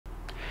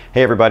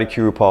Hey everybody,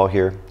 Qroo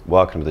here.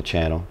 Welcome to the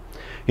channel.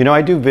 You know,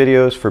 I do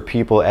videos for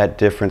people at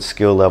different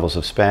skill levels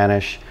of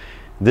Spanish.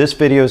 This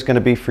video is going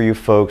to be for you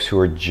folks who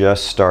are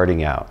just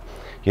starting out.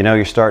 You know,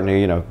 you're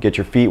starting to, get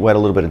your feet wet a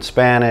little bit in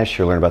Spanish.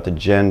 You're learning about the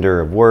gender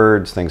of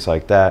words, things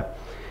like that.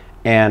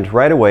 And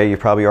right away,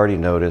 you've probably already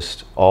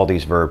noticed all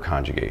these verb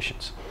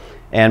conjugations.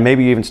 And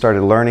maybe you even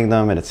started learning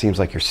them and it seems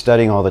like you're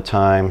studying all the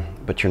time,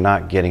 but you're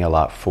not getting a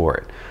lot for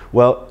it.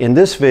 Well, in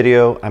this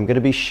video, I'm going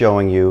to be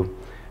showing you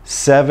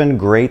 7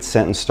 great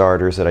sentence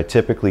starters that I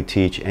typically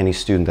teach any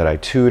student that I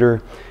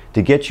tutor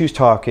to get you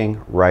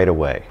talking right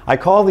away. I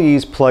call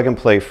these plug and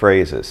play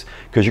phrases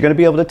because you're going to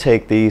be able to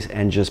take these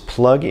and just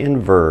plug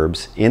in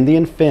verbs in the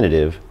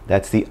infinitive.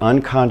 That's the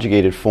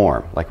unconjugated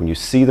form. Like when you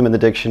see them in the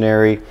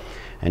dictionary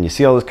and you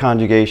see all those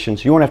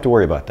conjugations, you won't have to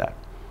worry about that.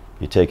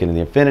 You take it in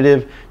the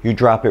infinitive, you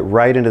drop it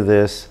right into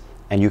this,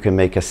 and you can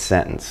make a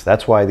sentence.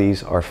 That's why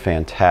these are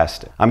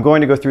fantastic. I'm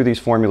going to go through these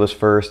formulas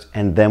first,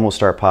 and then we'll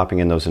start popping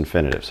in those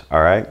infinitives,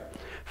 all right?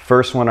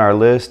 First one on our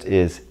list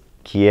is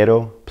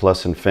quiero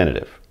plus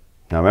infinitive.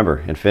 Now remember,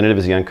 infinitive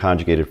is the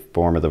unconjugated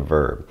form of the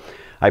verb.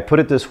 I put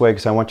it this way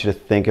because I want you to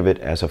think of it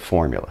as a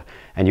formula.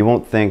 And you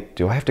won't think,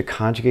 do I have to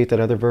conjugate that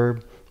other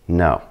verb?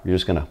 No, you're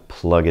just gonna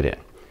plug it in.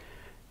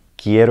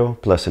 Quiero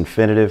plus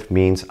infinitive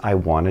means I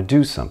want to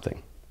do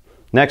something.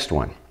 Next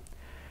one,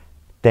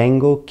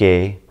 tengo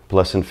que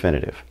plus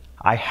infinitive.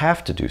 I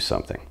have to do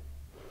something.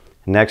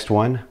 Next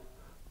one,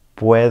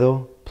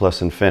 puedo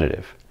plus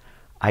infinitive.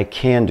 I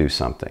can do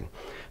something.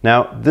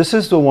 Now, this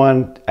is the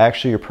one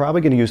actually you're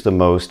probably going to use the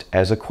most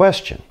as a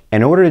question.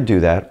 In order to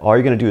do that, all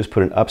you're going to do is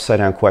put an upside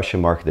down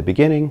question mark at the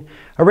beginning,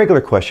 a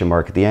regular question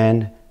mark at the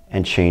end,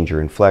 and change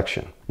your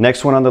inflection.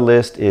 Next one on the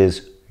list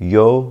is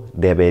yo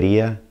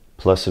debería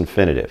plus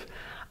infinitive.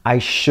 I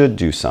should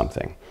do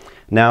something.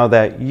 Now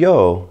that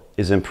yo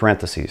is in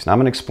parentheses. Now I'm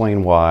going to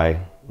explain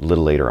why a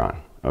little later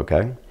on,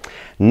 okay?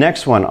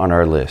 Next one on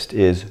our list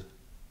is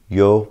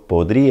yo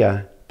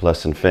podría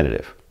plus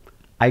infinitive.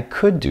 I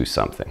could do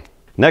something.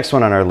 Next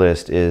one on our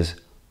list is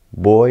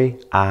voy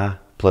a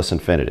plus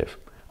infinitive.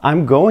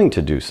 I'm going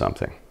to do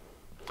something.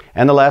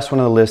 And the last one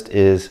on the list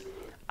is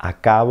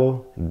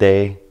acabo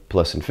de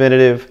plus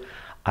infinitive.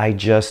 I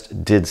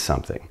just did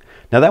something.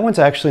 Now that one's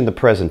actually in the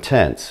present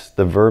tense.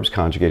 The verb's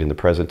conjugated in the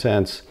present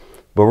tense,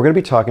 but we're going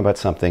to be talking about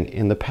something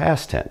in the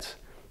past tense.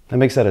 That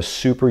makes that a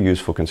super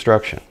useful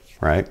construction,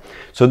 right?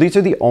 So these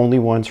are the only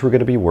ones we're going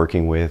to be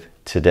working with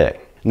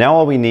today. Now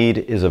all we need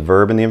is a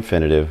verb in the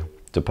infinitive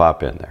to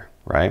pop in there,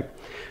 right?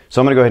 So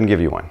I'm going to go ahead and give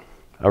you one,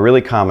 a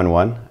really common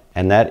one,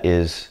 and that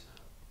is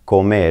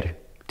comer,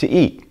 to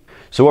eat.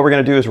 So what we're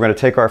going to do is we're going to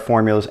take our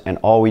formulas and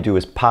all we do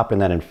is pop in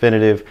that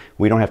infinitive.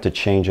 We don't have to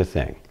change a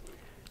thing.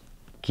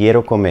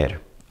 Quiero comer.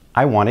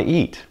 I want to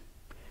eat.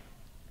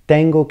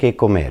 Tengo que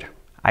comer.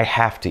 I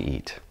have to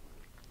eat.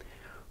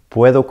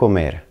 Puedo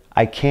comer.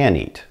 I can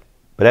eat.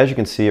 But as you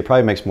can see, it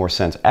probably makes more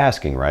sense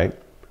asking, right?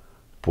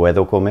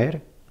 Puedo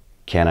comer?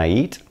 Can I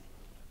eat?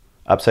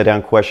 Upside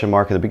down question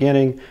mark at the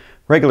beginning,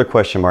 regular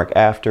question mark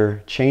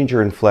after. Change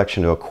your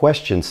inflection to a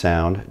question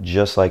sound,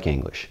 just like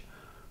English.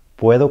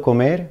 Puedo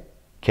comer?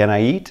 Can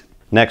I eat?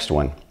 Next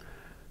one.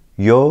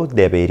 Yo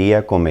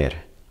debería comer.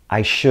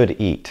 I should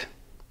eat.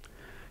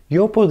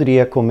 Yo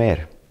podría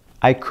comer.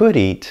 I could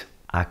eat.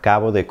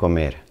 Acabo de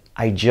comer.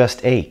 I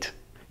just ate.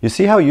 You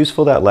see how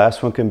useful that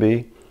last one can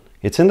be?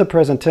 It's in the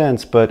present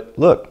tense, but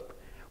look,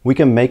 we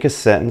can make a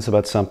sentence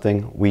about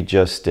something we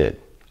just did.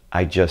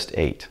 I just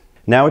ate.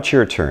 Now it's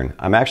your turn.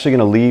 I'm actually going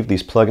to leave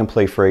these plug and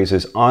play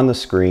phrases on the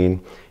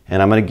screen,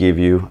 and I'm going to give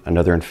you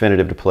another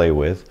infinitive to play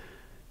with.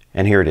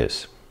 And here it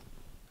is.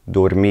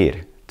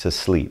 Dormir, to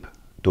sleep.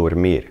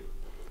 Dormir.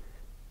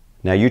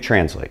 Now you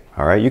translate,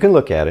 all right? You can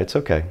look at it. It's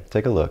okay.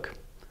 Take a look.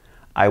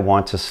 I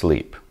want to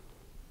sleep.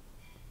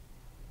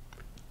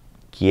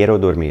 Quiero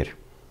dormir.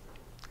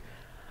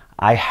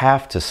 I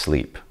have to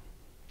sleep.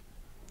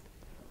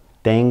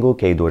 Tengo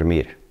que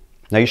dormir.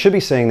 Now you should be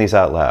saying these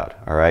out loud,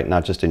 all right?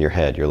 Not just in your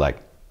head. You're like,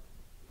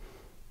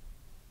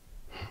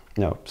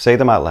 no, say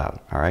them out loud,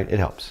 all right? It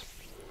helps.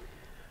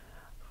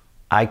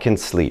 I can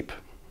sleep.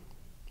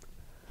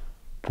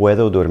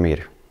 Puedo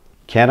dormir.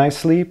 Can I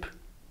sleep?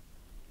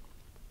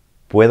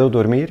 Puedo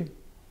dormir?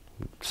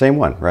 Same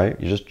one, right?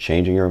 You're just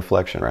changing your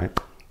inflection, right?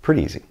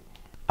 Pretty easy.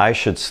 I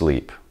should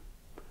sleep.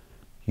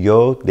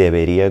 Yo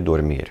debería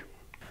dormir.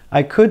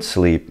 I could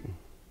sleep.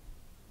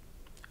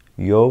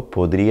 Yo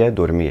podría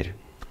dormir.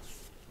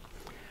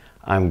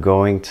 I'm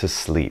going to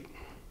sleep.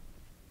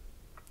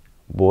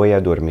 Voy a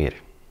dormir.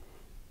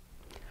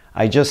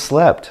 I just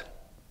slept.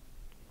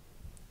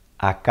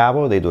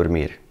 Acabo de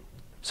dormir.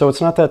 So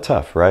it's not that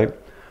tough, right?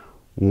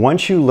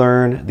 Once you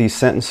learn these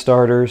sentence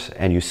starters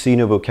and you see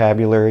new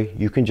vocabulary,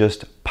 you can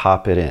just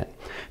pop it in.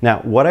 Now,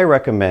 what I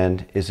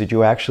recommend is that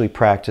you actually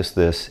practice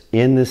this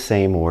in the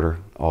same order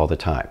all the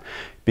time,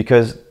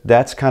 because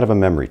that's kind of a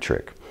memory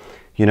trick.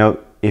 You know,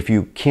 if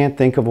you can't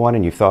think of one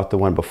and you thought the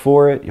one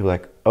before it, you're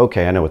like,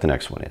 okay, I know what the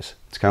next one is.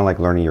 It's kind of like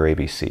learning your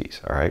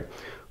ABCs, all right?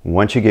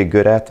 Once you get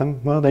good at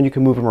them, well, then you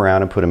can move them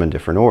around and put them in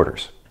different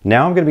orders.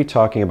 Now I'm going to be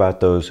talking about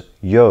those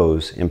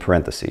yos in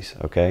parentheses,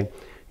 okay?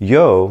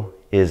 Yo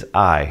is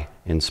I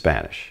in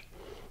Spanish,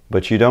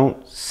 but you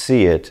don't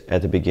see it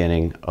at the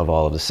beginning of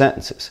all of the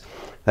sentences.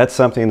 That's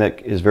something that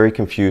is very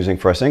confusing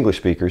for us English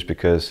speakers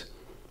because,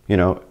 you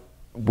know,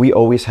 we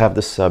always have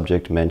the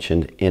subject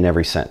mentioned in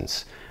every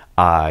sentence.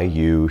 I,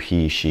 you,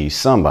 he, she,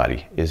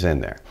 somebody is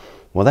in there.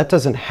 Well, that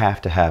doesn't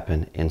have to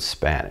happen in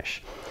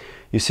Spanish.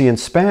 You see, in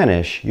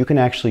Spanish, you can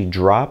actually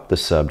drop the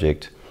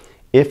subject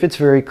if it's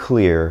very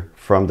clear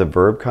from the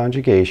verb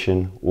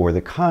conjugation or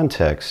the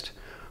context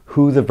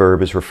who the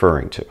verb is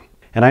referring to.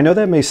 And I know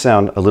that may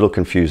sound a little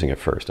confusing at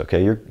first,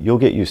 okay? You'll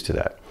get used to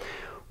that.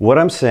 What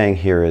I'm saying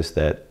here is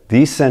that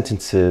these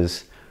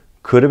sentences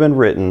could have been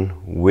written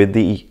with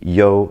the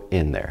yo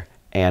in there.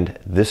 And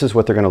this is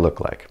what they're going to look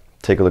like.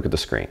 Take a look at the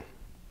screen.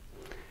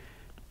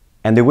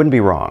 And they wouldn't be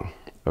wrong,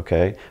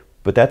 okay?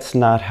 But that's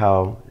not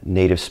how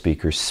native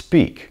speakers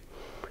speak.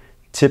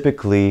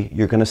 Typically,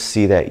 you're going to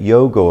see that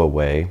yo go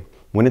away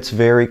when it's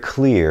very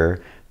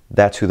clear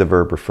that's who the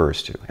verb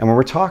refers to. And when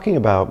we're talking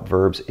about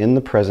verbs in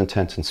the present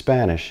tense in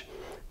Spanish,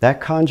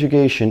 that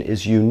conjugation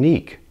is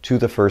unique to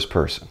the first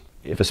person.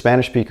 If a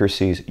Spanish speaker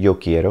sees yo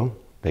quiero,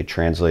 they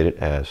translate it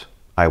as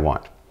I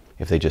want.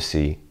 If they just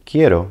see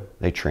quiero,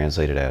 they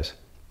translate it as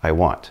I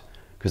want,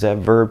 because that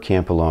verb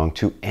can't belong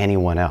to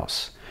anyone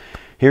else.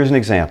 Here's an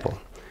example.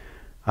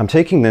 I'm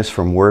taking this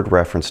from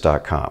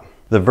wordreference.com.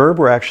 The verb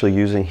we're actually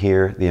using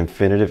here, the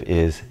infinitive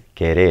is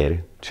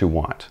querer, to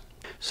want.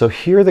 So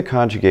here are the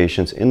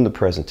conjugations in the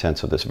present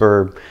tense of this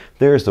verb.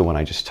 There's the one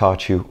I just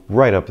taught you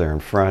right up there in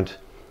front,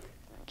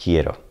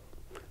 quiero.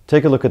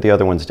 Take a look at the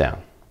other ones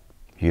down.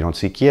 You don't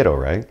see quiero,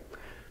 right?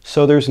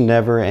 So there's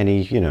never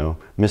any,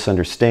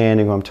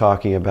 misunderstanding what I'm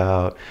talking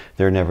about.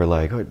 They're never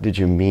like, oh, did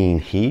you mean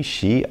he,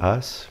 she,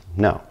 us?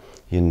 No,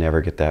 you never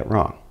get that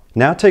wrong.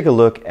 Now take a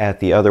look at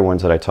the other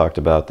ones that I talked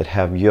about that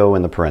have yo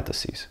in the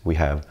parentheses. We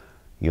have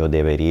yo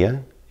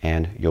debería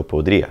and yo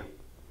podría.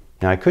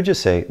 Now I could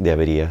just say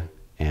debería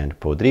and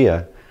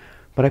podría,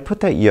 but I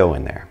put that yo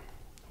in there.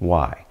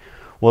 Why?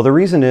 Well, the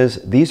reason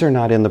is these are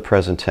not in the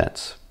present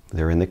tense.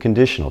 They're in the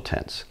conditional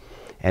tense.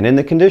 And in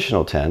the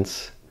conditional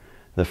tense,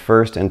 the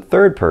first and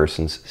third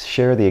persons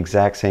share the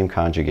exact same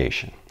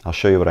conjugation. I'll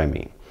show you what I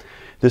mean.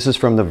 This is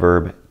from the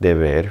verb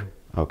deber,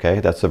 okay?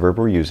 That's the verb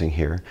we're using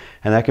here.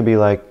 And that can be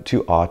like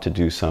to ought to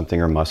do something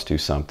or must do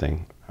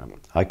something.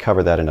 I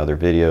cover that in other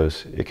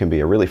videos. It can be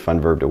a really fun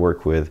verb to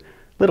work with. A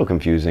little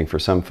confusing for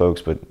some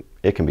folks, but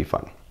it can be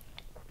fun.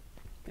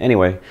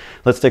 Anyway,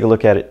 let's take a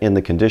look at it in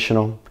the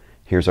conditional.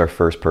 Here's our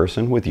first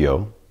person with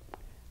yo,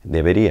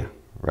 debería,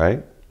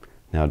 right?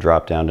 Now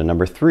drop down to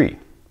number 3.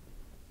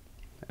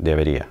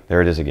 Debería.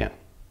 There it is again.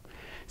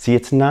 See,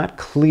 it's not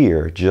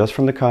clear just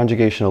from the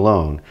conjugation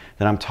alone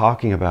that I'm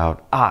talking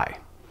about I.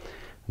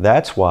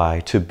 That's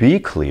why, to be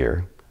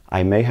clear,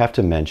 I may have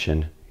to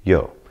mention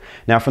yo.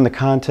 Now, from the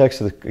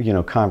context of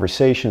the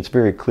conversation, it's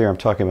very clear I'm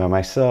talking about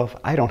myself.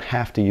 I don't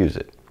have to use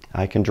it.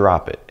 I can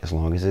drop it as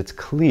long as it's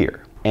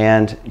clear.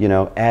 And,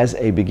 as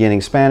a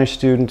beginning Spanish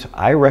student,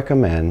 I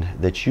recommend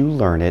that you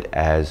learn it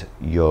as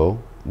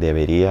yo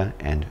debería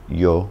and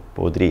yo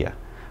podría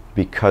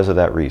because of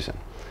that reason.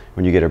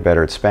 When you get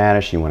better at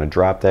Spanish, you want to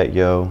drop that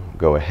yo,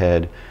 go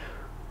ahead.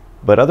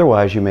 But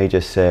otherwise, you may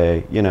just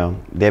say,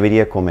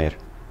 debería comer.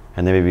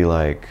 And they may be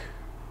like,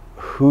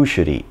 who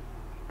should eat?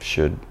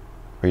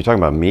 Are you talking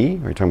about me?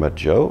 Are you talking about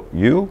Joe?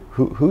 You?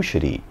 Who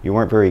should eat? You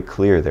weren't very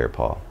clear there,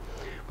 Paul.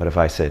 But if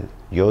I said,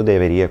 yo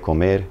debería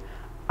comer,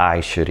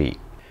 I should eat.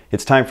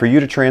 It's time for you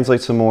to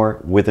translate some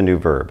more with a new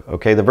verb.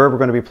 Okay, the verb we're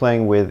going to be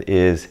playing with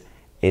is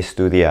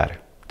estudiar,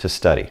 to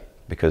study,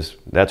 because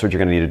that's what you're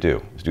going to need to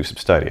do, is do some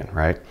studying,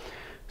 right?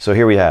 So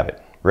here we have it.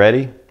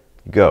 Ready?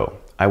 Go.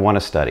 I want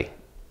to study.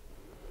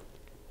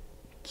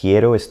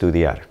 Quiero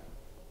estudiar.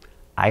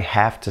 I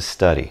have to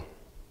study.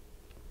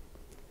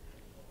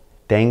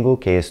 Tengo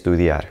que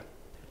estudiar.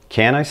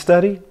 Can I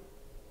study?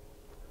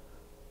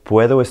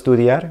 ¿Puedo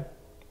estudiar?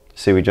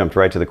 See, we jumped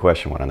right to the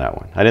question one on that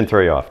one. I didn't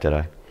throw you off, did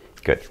I?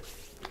 Good.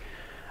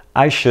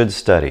 I should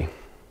study.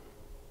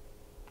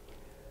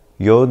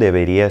 Yo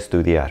debería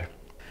estudiar.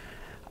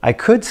 I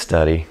could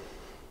study.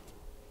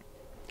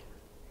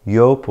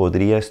 Yo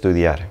podría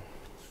estudiar.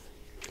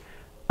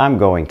 I'm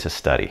going to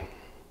study.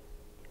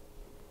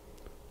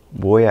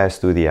 Voy a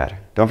estudiar.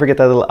 Don't forget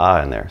that little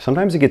a in there.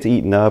 Sometimes it gets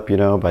eaten up,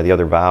 by the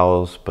other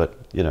vowels, but,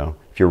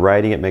 if you're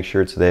writing it, make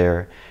sure it's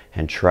there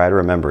and try to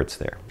remember it's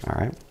there, all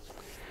right?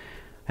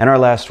 And our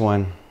last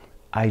one,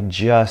 I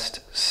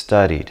just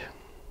studied.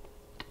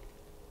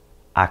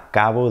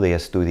 Acabo de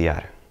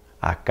estudiar.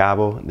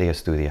 Acabo de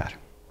estudiar.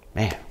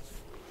 Man,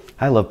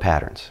 I love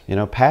patterns.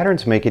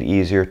 Patterns make it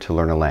easier to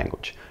learn a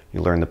language.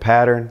 You learn the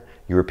pattern,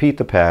 you repeat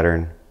the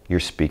pattern, you're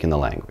speaking the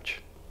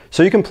language.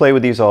 So you can play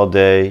with these all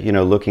day,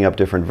 looking up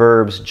different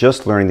verbs,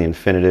 just learning the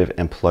infinitive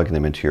and plugging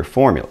them into your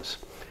formulas.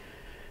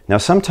 Now,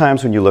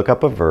 sometimes when you look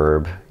up a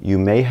verb, you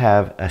may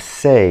have a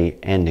se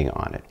ending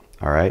on it,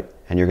 all right?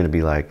 And you're going to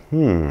be like,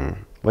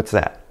 what's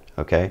that?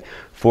 Okay?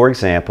 For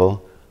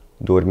example,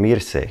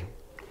 dormirse.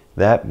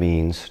 That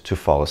means to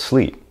fall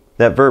asleep.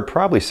 That verb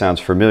probably sounds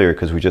familiar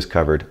because we just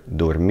covered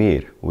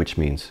dormir, which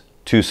means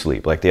to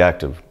sleep, like the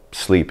act of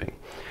sleeping.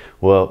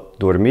 Well,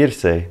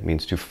 dormirse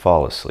means to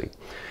fall asleep.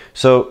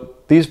 So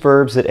these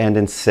verbs that end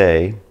in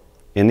se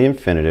in the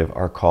infinitive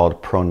are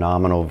called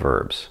pronominal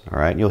verbs. All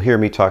right, you'll hear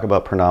me talk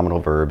about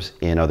pronominal verbs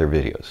in other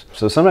videos.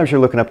 So sometimes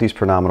you're looking up these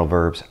pronominal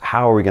verbs.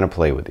 How are we going to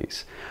play with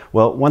these?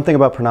 Well, one thing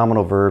about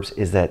pronominal verbs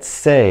is that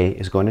se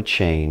is going to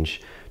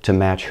change to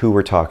match who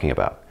we're talking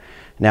about.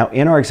 Now,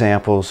 in our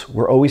examples,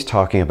 we're always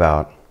talking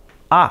about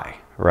I,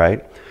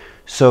 right?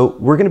 So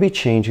we're going to be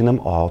changing them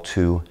all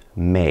to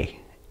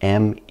me,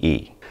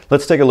 M-E.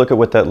 Let's take a look at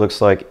what that looks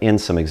like in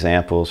some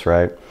examples,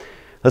 right?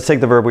 Let's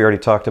take the verb we already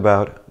talked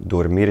about,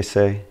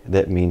 dormirse,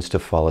 that means to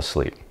fall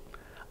asleep.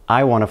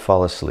 I want to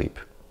fall asleep.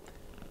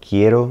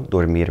 Quiero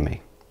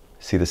dormirme.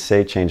 See, the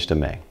se changed to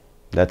me.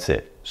 That's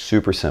it.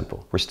 Super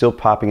simple. We're still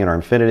popping in our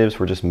infinitives.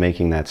 We're just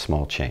making that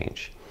small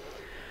change.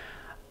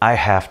 I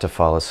have to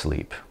fall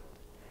asleep.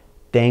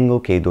 Tengo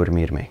que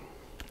dormirme.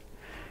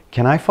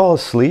 Can I fall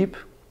asleep?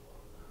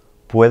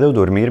 ¿Puedo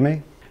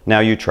dormirme?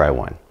 Now you try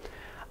one.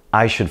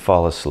 I should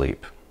fall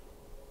asleep.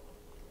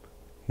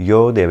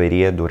 Yo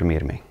debería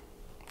dormirme.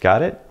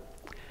 Got it?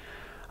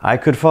 I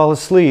could fall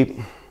asleep.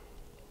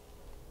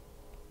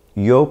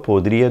 Yo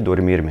podría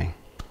dormirme.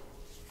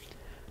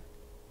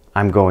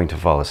 I'm going to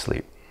fall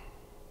asleep.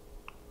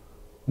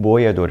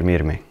 Voy a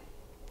dormirme.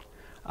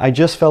 I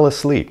just fell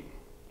asleep.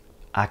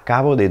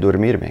 Acabo de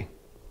dormirme.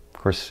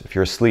 Of course, if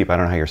you're asleep, I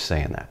don't know how you're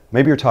saying that.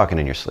 Maybe you're talking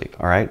in your sleep,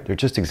 all right? They're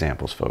just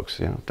examples, folks.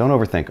 You know, don't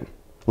overthink them.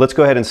 Let's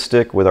go ahead and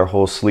stick with our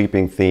whole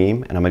sleeping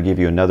theme, and I'm going to give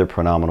you another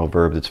pronominal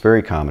verb that's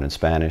very common in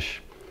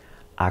Spanish.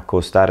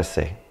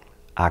 Acostarse.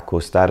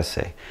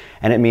 Acostarse.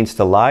 And it means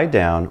to lie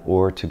down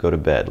or to go to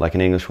bed. Like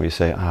in English, when you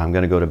say, I'm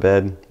going to go to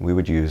bed, we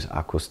would use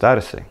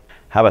acostarse.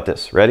 How about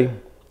this? Ready?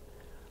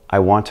 I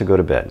want to go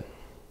to bed.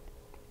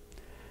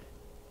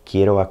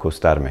 Quiero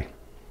acostarme.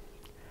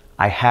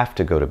 I have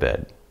to go to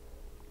bed.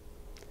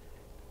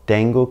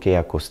 Tengo que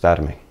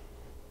acostarme.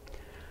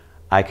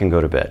 I can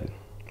go to bed.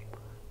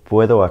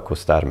 Puedo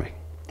acostarme.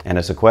 And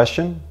as a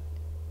question,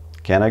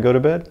 can I go to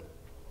bed?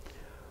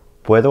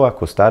 Puedo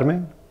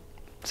acostarme?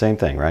 Same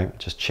thing, right?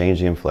 Just change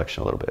the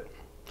inflection a little bit.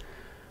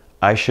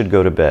 I should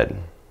go to bed.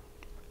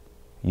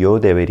 Yo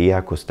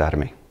debería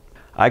acostarme.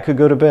 I could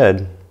go to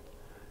bed.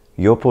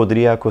 Yo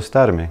podría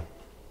acostarme.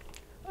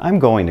 I'm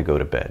going to go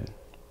to bed.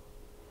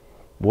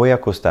 Voy a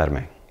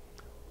acostarme.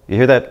 You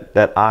hear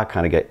that ah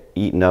kind of get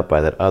eaten up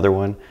by that other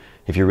one?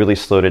 If you really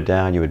slowed it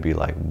down, you would be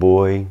like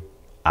voy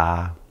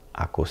a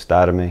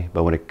acostarme.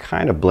 But when it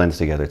kind of blends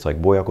together, it's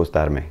like voy a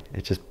acostarme.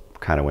 It just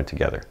kind of went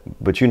together.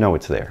 But you know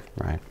it's there,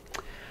 right?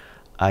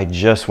 I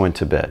just went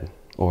to bed,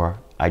 or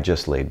I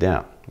just laid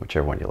down,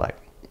 whichever one you like.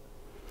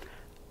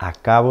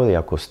 Acabo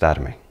de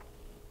acostarme.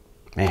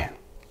 Man,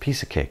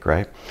 piece of cake,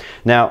 right?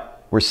 Now,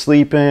 we're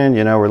sleeping,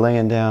 you know, we're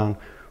laying down.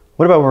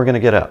 What about when we're going to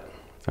get up,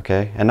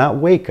 okay? And not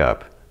wake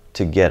up,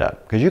 to get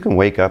up. Because you can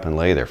wake up and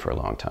lay there for a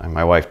long time.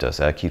 My wife does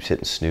that, keeps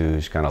hitting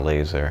snooze, kind of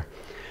lays there.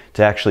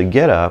 To actually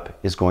get up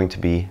is going to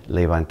be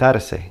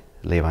levantarse,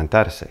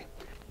 levantarse.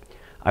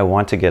 I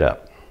want to get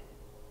up.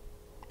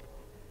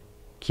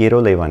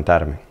 Quiero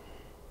levantarme.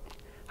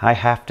 I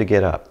have to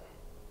get up.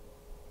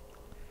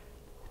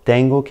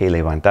 Tengo que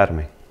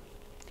levantarme.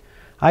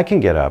 I can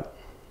get up.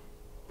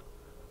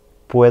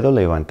 Puedo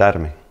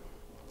levantarme.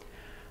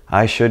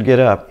 I should get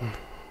up.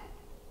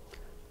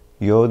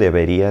 Yo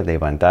debería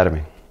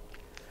levantarme.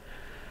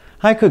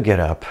 I could get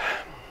up.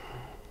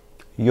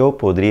 Yo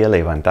podría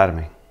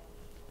levantarme.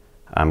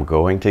 I'm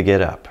going to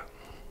get up.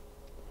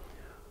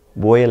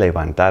 Voy a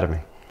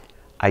levantarme.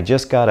 I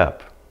just got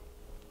up.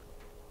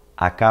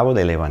 Acabo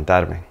de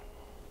levantarme.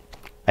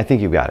 I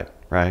think you got it,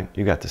 right?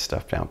 You got this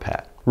stuff down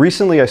pat.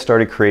 Recently, I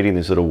started creating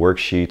these little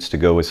worksheets to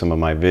go with some of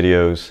my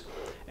videos,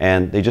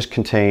 and they just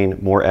contain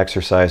more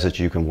exercises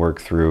you can work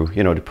through,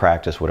 you know, to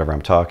practice whatever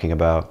I'm talking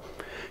about.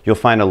 You'll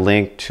find a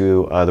link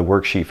to the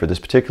worksheet for this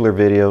particular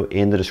video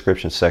in the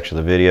description section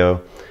of the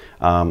video.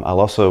 I'll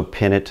also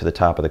pin it to the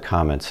top of the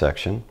comment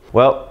section.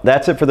 Well,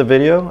 that's it for the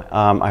video.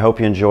 I hope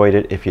you enjoyed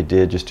it. If you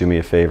did, just do me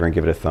a favor and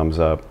give it a thumbs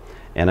up.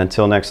 And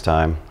until next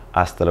time,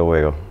 hasta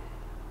luego.